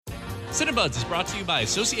Cinebuds is brought to you by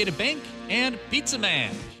Associated Bank and Pizza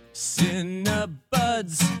Man.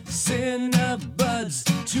 Cinebuds,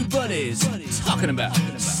 two buddies talking about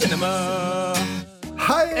cinema.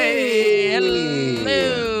 Hi! Hey,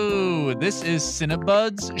 hello! This is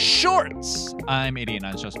Cinebuds Shorts. I'm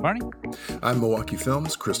 89's Joseph Barney. I'm Milwaukee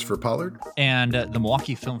Films, Christopher Pollard. And the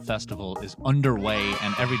Milwaukee Film Festival is underway,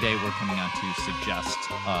 and every day we're coming on to suggest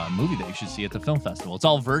a movie that you should see at the film festival. It's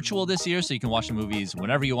all virtual this year, so you can watch the movies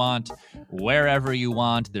whenever you want, wherever you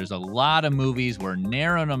want. There's a lot of movies. We're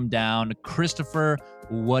narrowing them down. Christopher,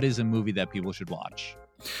 what is a movie that people should watch?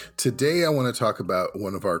 Today, I want to talk about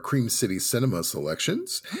one of our Cream City Cinema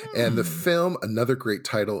selections, and the film, another great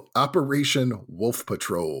title, Operation Wolf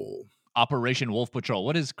Patrol. Operation Wolf Patrol.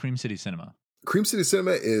 What is Cream City Cinema? Cream City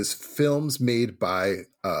Cinema is films made by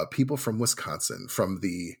people from Wisconsin, from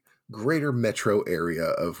the greater metro area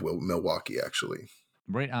of Milwaukee, actually.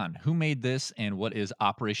 Right on. Who made this, and what is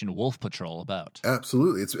Operation Wolf Patrol about?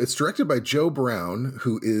 Absolutely. It's directed by Joe Brown,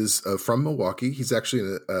 who is from Milwaukee. He's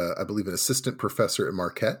actually, I believe, an assistant professor at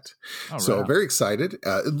Marquette. Oh, so right. very excited.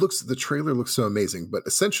 The trailer looks so amazing, but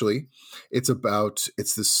essentially it's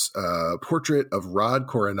this portrait of Rod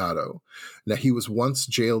Coronado. Now, he was once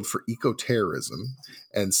jailed for eco-terrorism,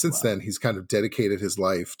 and since then he's kind of dedicated his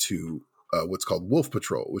life to what's called Wolf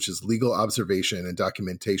Patrol, which is legal observation and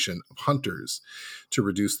documentation of hunters to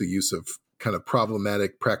reduce the use of kind of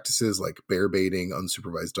problematic practices like bear baiting,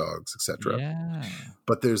 unsupervised dogs, etc. Yeah.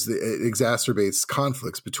 But it exacerbates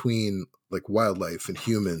conflicts between like wildlife and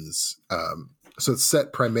humans. So it's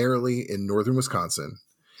set primarily in northern Wisconsin,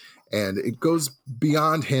 and it goes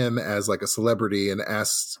beyond him as like a celebrity and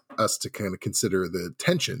asks us to kind of consider the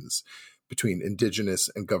tensions between indigenous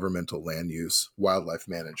and governmental land use, wildlife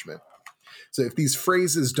management. So if these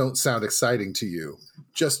phrases don't sound exciting to you,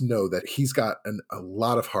 just know that he's got a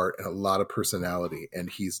lot of heart and a lot of personality, and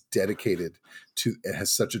he's dedicated to and has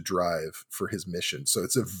such a drive for his mission. So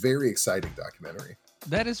it's a very exciting documentary.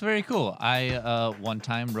 That is very cool. I one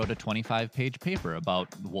time wrote a 25-page paper about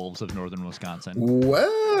wolves of northern Wisconsin.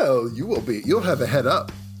 Well, you'll have a head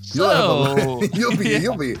up. You're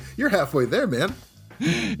halfway there, man.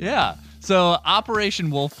 Yeah. So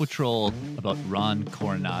Operation Wolf Patrol about Ron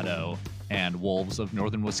Coronado and wolves of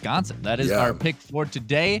northern Wisconsin. That is our pick for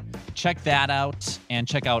today. Check that out, and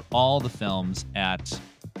check out all the films at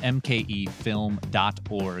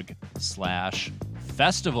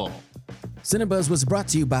mkefilm.org/festival. Cinebuzz was brought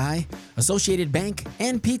to you by Associated Bank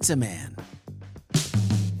and Pizza Man.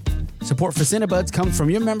 Support for Cinebuds comes from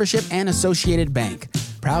your membership and Associated Bank,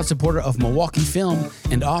 proud supporter of Milwaukee Film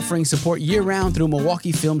and offering support year-round through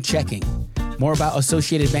Milwaukee Film Checking. More about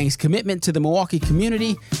Associated Bank's commitment to the Milwaukee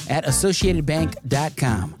community at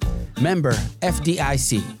associatedbank.com. Member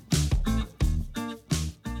FDIC.